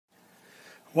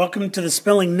Welcome to the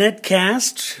Spelling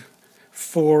Netcast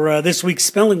for this week's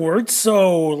spelling words.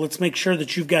 So let's make sure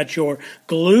that you've got your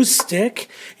glue stick,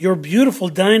 your beautiful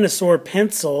dinosaur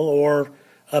pencil, or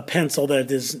a pencil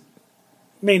that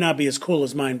may not be as cool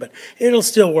as mine, but it'll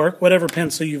still work, whatever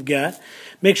pencil you've got.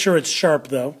 Make sure it's sharp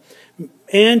though.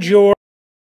 And your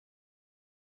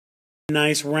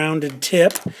nice rounded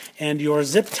tip and your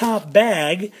zip top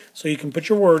bag so you can put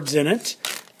your words in it,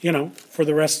 for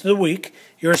the rest of the week.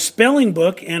 Your spelling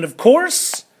book, and of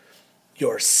course,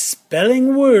 your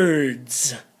spelling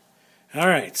words. All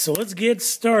right, so let's get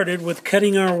started with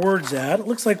cutting our words out. It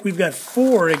looks like we've got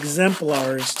 4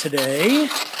 exemplars today.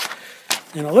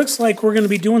 And it looks like we're going to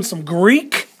be doing some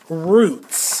Greek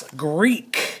roots.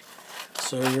 Greek.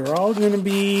 So you're all going to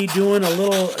be doing a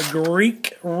little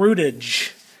Greek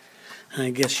rootage, I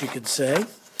guess you could say.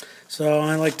 So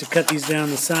I like to cut these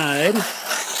down the side.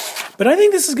 But I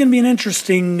think this is going to be an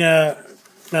interesting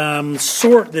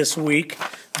sort this week,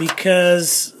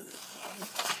 because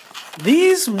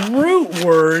these root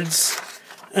words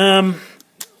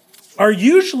are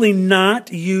usually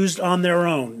not used on their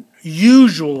own.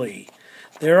 Usually.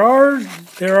 There are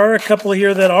a couple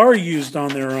here that are used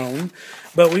on their own,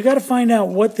 but we've got to find out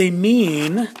what they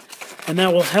mean, and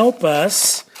that will help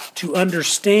us to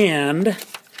understand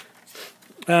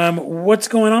what's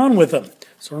going on with them.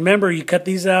 So remember, you cut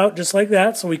these out just like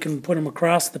that so we can put them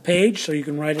across the page so you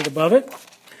can write it above it.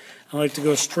 I like to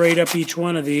go straight up each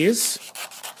one of these.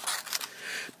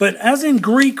 But as in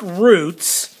Greek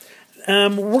roots, we're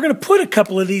going to put a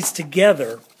couple of these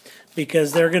together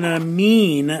because they're going to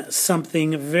mean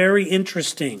something very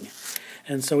interesting.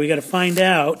 And so we got to find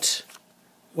out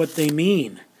what they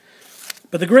mean.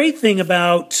 But the great thing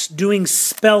about doing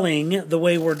spelling the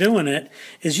way we're doing it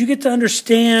is you get to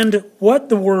understand what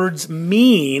the words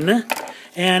mean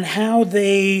and how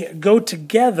they go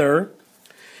together,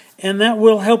 and that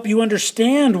will help you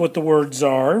understand what the words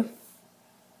are,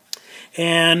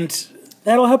 and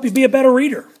that'll help you be a better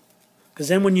reader. Because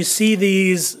then when you see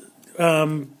these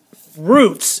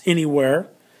roots anywhere,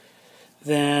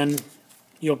 then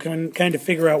you'll kind of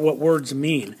figure out what words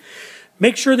mean.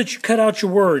 Make sure that you cut out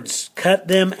your words. Cut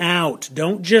them out.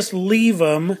 Don't just leave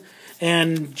them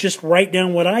and just write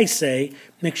down what I say.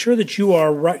 Make sure that you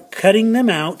are cutting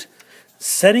them out,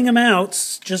 setting them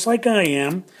out just like I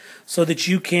am, so that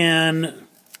you can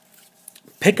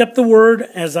pick up the word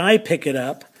as I pick it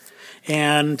up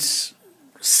and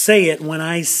say it when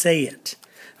I say it.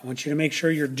 I want you to make sure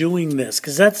you're doing this,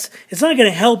 because it's not going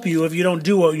to help you if you don't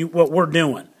do what we're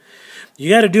doing. You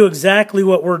got to do exactly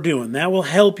what we're doing. That will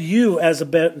help you as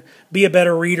be a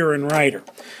better reader and writer.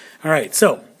 All right,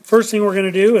 so first thing we're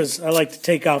going to do is I like to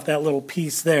take off that little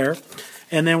piece there,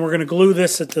 and then we're going to glue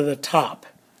this to the top.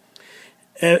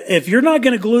 If you're not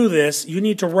going to glue this, you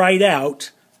need to write out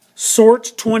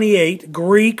Sort 28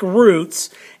 Greek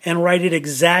Roots and write it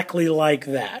exactly like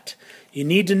that. You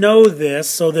need to know this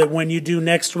so that when you do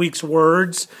next week's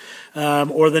words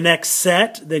or the next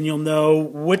set, then you'll know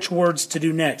which words to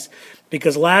do next.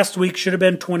 Because last week should have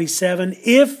been 27.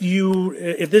 If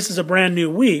this is a brand new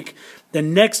week,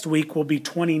 then next week will be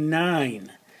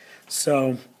 29.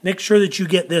 So make sure that you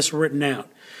get this written out.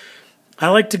 I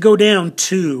like to go down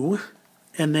 2,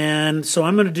 and then so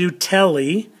I'm going to do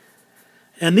Tele.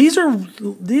 And these are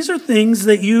things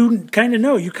that you kind of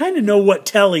know. You kind of know what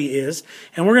Tele is,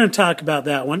 and we're going to talk about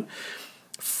that one.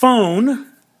 Phone.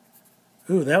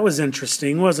 Ooh, that was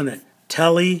interesting, wasn't it?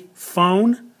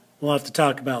 Telephone. We'll have to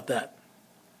talk about that.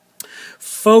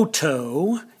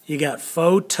 Photo, you got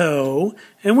photo,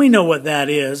 and we know what that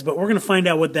is, but we're going to find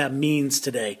out what that means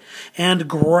today. And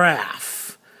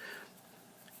graph.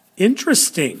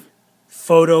 Interesting.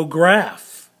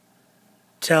 Photograph.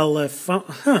 Telephone.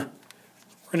 Huh.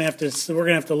 We're going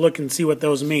to have to look and see what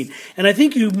those mean. And I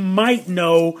think you might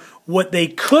know what they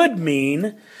could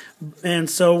mean, and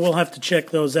so we'll have to check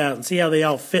those out and see how they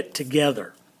all fit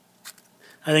together.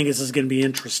 I think this is going to be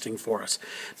interesting for us.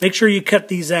 Make sure you cut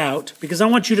these out, because I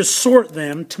want you to sort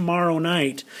them tomorrow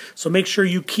night. So make sure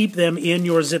you keep them in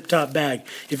your zip-top bag.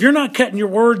 If you're not cutting your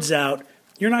words out,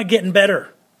 you're not getting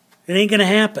better. It ain't going to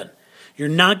happen. You're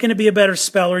not going to be a better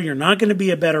speller. You're not going to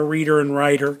be a better reader and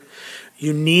writer.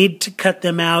 You need to cut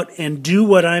them out and do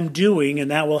what I'm doing, and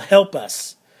that will help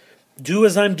us. Do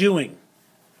as I'm doing.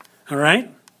 All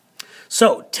right?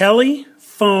 So,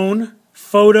 telephone,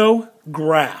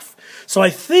 photograph. So I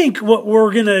think what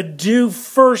we're going to do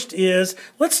first is,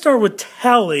 let's start with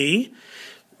Tele.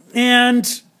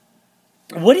 And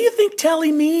what do you think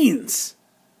Tele means?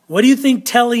 What do you think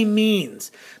Tele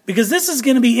means? Because this is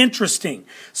going to be interesting.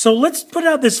 So let's put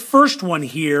out this first one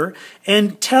here,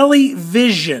 and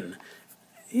television.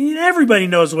 Everybody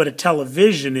knows what a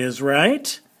television is,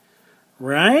 right?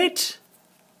 Right?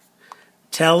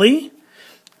 Tele.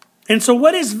 And so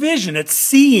what is vision? It's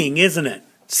seeing, isn't it?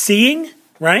 Seeing,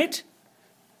 right?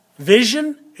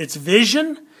 Vision, it's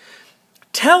vision.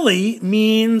 Tele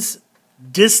means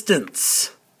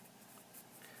distance.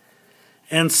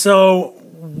 And so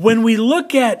when we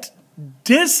look at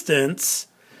distance,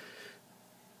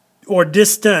 or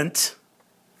distant,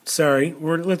 sorry,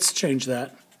 let's change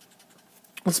that.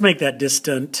 Let's make that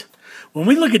distant. When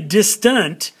we look at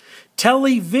distant,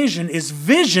 television is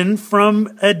vision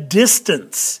from a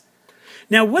distance.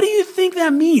 Now, what do you think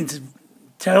that means?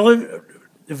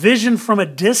 Television from a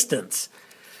distance.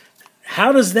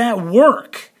 How does that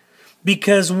work?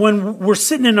 Because when we're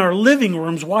sitting in our living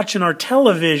rooms watching our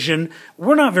television,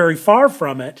 we're not very far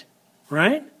from it,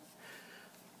 right?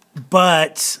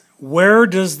 But where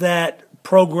does that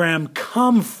program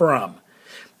come from?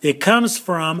 It comes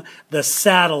from the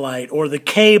satellite or the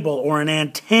cable or an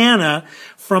antenna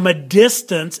from a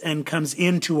distance and comes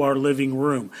into our living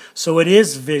room. So it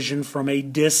is vision from a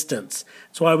distance.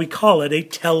 That's why we call it a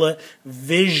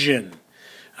television.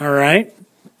 All right?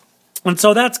 And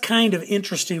so that's kind of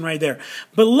interesting right there.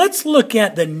 But let's look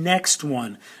at the next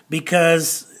one,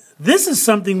 because this is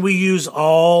something we use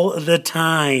all the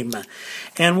time.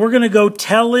 And we're going to go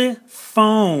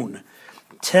telephone.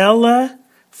 Telephone.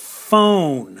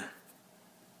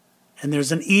 And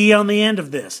there's an E on the end of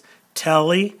this.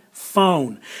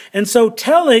 Telephone. And so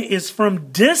tele is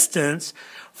from distance.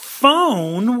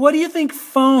 Phone, what do you think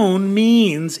phone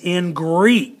means in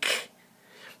Greek?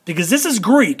 Because this is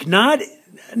Greek, not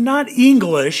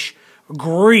English,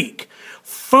 Greek.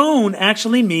 Phone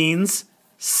actually means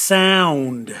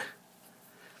sound.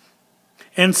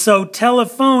 And so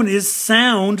telephone is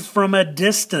sound from a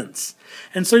distance.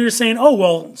 And so you're saying, oh,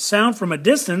 well, sound from a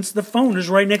distance, the phone is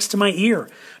right next to my ear.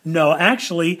 No,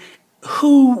 actually,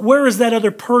 where is that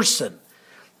other person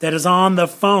that is on the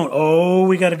phone? Oh,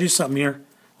 we got to do something here.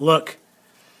 Look,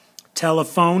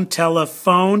 telephone,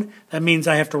 telephone. That means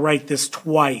I have to write this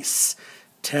twice.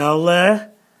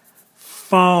 Telephone.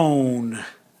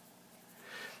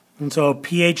 And so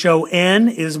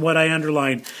phon is what I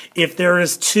underline. If there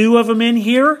is two of them in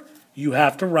here, you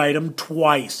have to write them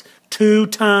twice, 2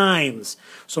 times.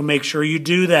 So make sure you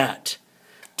do that.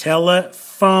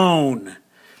 Telephone.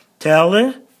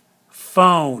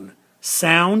 Telephone.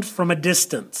 Sound from a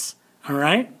distance. All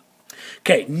right?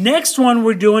 Okay, next one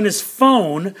we're doing is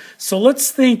phone. So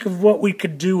let's think of what we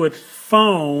could do with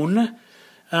phone.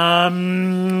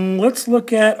 Let's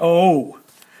look at,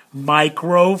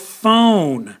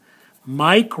 microphone.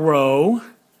 Micro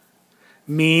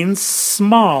means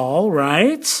small,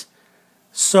 right?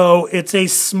 So it's a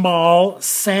small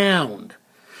sound.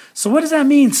 So what does that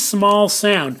mean, small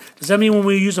sound? Does that mean when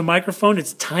we use a microphone,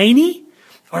 it's tiny?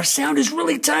 Our sound is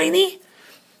really tiny?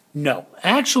 No.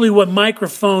 Actually, what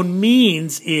microphone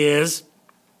means is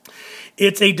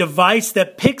it's a device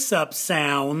that picks up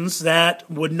sounds that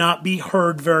would not be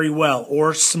heard very well,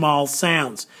 or small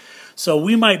sounds. So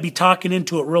we might be talking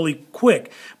into it really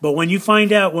quick, but when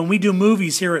we do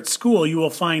movies here at school, you will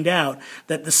find out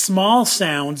that the small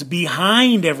sounds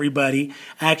behind everybody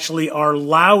actually are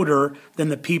louder than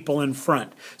the people in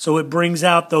front. So it brings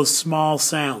out those small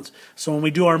sounds. So when we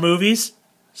do our movies,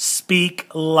 speak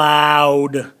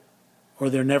loud, or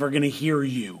they're never going to hear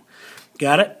you.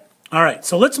 Got it? All right,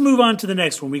 so let's move on to the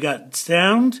next one. We got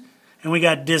sound and we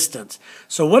got distance.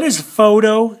 So what is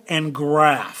photo and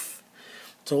graph?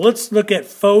 So let's look at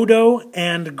photo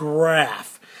and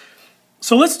graph.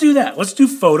 So let's do that. Let's do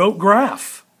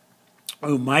photograph.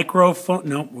 Oh, microphone.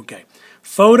 No, okay.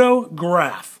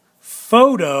 Photograph.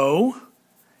 Photo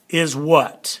is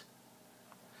what?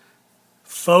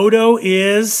 Photo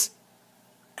is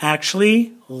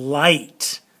actually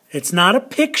light. It's not a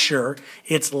picture.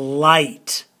 It's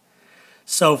light.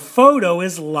 So photo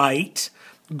is light.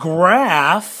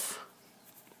 Graph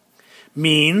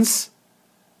means...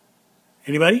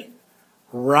 Anybody?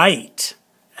 Right,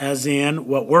 as in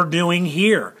what we're doing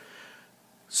here.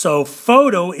 So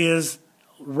photo is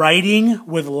writing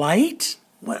with light?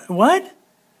 What?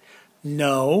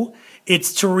 No,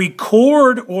 it's to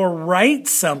record or write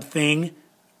something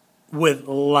with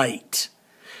light.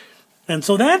 And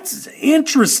so that's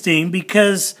interesting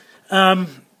because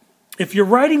if you're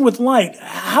writing with light,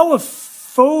 how a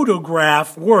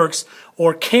photograph works,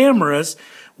 or cameras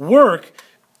work,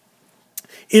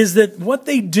 is that what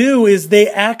they do is they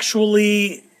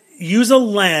actually use a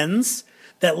lens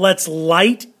that lets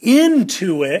light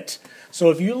into it. So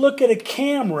if you look at a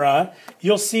camera,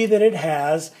 you'll see that it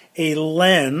has a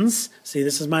lens. See,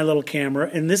 this is my little camera,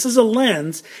 and this is a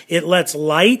lens. It lets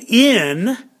light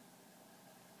in,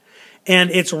 and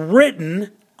it's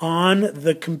written on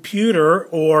the computer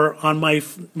or on my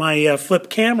flip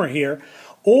camera here,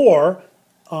 or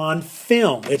on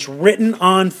film. It's written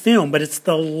on film, but it's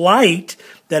the light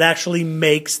that actually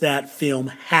makes that film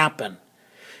happen.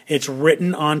 It's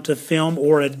written onto film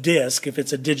or a disc if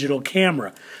it's a digital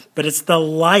camera, but it's the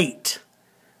light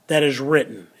that is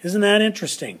written. Isn't that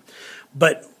interesting?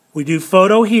 But we do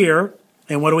photo here,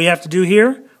 and what do we have to do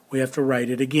here? We have to write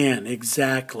it again.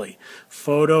 Exactly.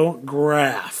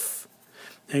 Photograph.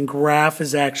 And graph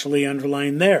is actually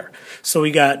underlined there. So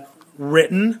we got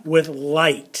written with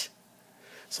light.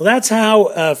 So that's how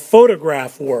a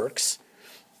photograph works.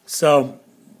 So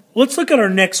let's look at our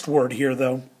next word here,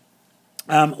 though.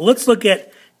 Let's look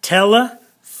at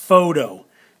telephoto.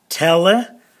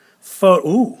 Telephoto.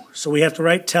 Ooh, so we have to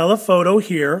write telephoto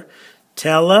here.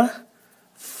 Telephoto.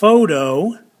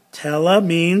 Tele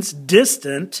means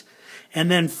distant, and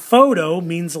then photo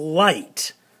means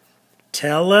light.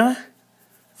 Telephoto.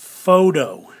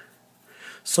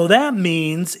 So that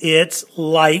means it's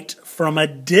light from a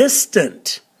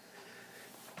distant.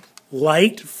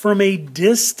 Light from a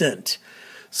distant.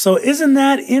 So isn't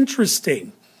that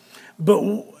interesting? But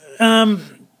a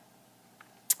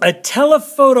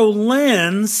telephoto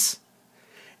lens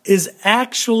is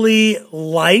actually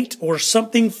light or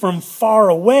something from far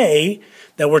away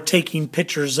that we're taking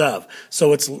pictures of.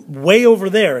 So it's way over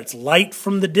there. It's light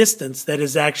from the distance that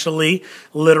is actually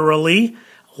literally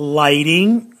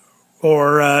lighting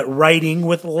or writing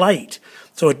with light.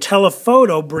 So a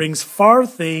telephoto brings far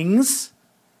things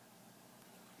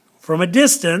from a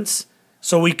distance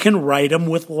so we can write them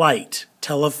with light.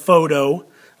 Telephoto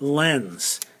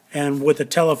lens. And with a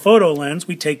telephoto lens,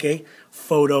 we take a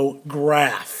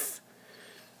photograph.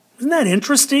 Isn't that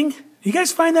interesting? You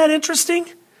guys find that interesting?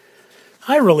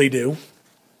 I really do.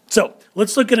 So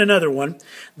let's look at another one.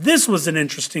 This was an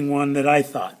interesting one that I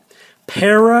thought.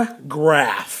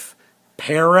 Paragraph.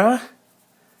 Paragraph.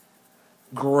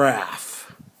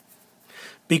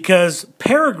 Because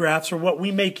paragraphs are what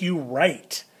we make you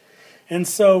write. And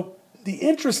so the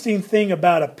interesting thing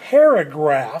about a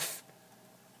paragraph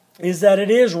is that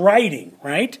it is writing,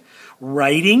 right?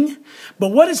 Writing. But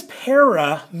what does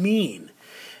para mean?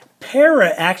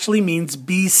 Para actually means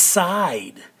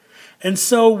beside. And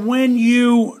so when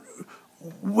you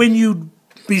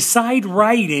beside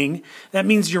writing, that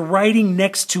means you're writing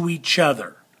next to each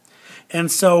other.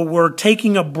 And so we're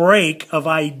taking a break of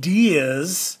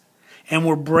ideas and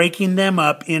we're breaking them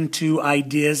up into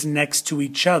ideas next to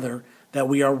each other that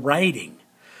we are writing.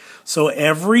 So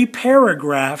every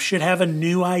paragraph should have a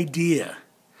new idea,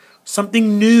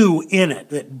 something new in it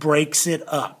that breaks it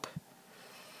up.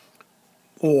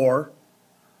 Or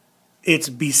it's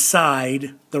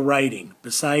beside the writing,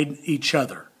 beside each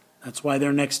other. That's why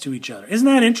they're next to each other. Isn't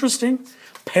that interesting?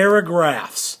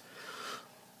 Paragraphs.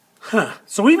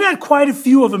 So we've got quite a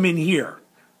few of them in here.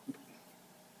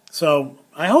 So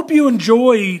I hope you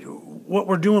enjoy what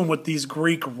we're doing with these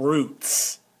Greek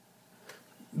roots,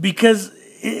 because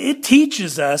it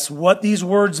teaches us what these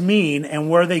words mean and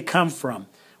where they come from.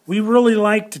 We really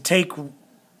like to take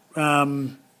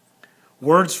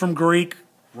words from Greek,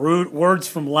 words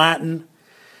from Latin,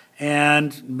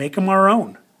 and make them our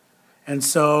own. And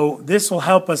so this will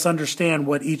help us understand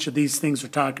what each of these things are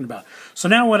talking about. So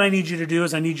now what I need you to do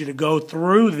is I need you to go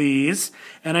through these,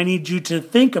 and I need you to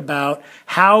think about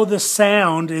how the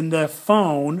sound in the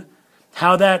phone,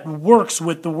 how that works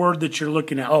with the word that you're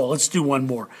looking at. Oh, let's do one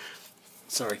more.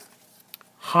 Sorry.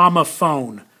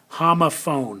 Homophone.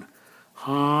 Homophone.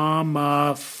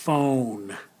 Homophone.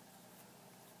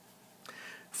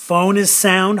 Phone is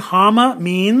sound. Homo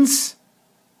means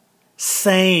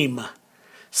same.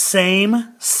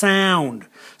 Same sound.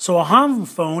 So a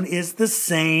homophone is the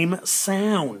same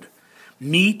sound.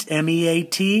 Meet,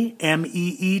 M-E-A-T,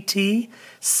 M-E-E-T,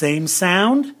 same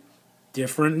sound,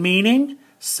 different meaning,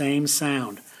 same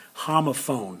sound.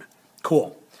 Homophone.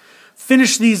 Cool.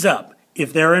 Finish these up.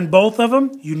 If they're in both of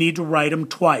them, you need to write them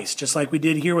twice, just like we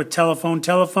did here with telephone,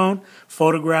 telephone,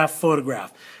 photograph,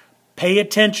 photograph. Pay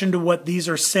attention to what these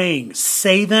are saying.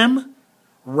 Say them,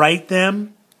 write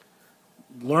them,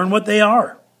 learn what they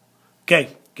are.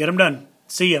 Okay, get them done.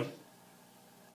 See ya.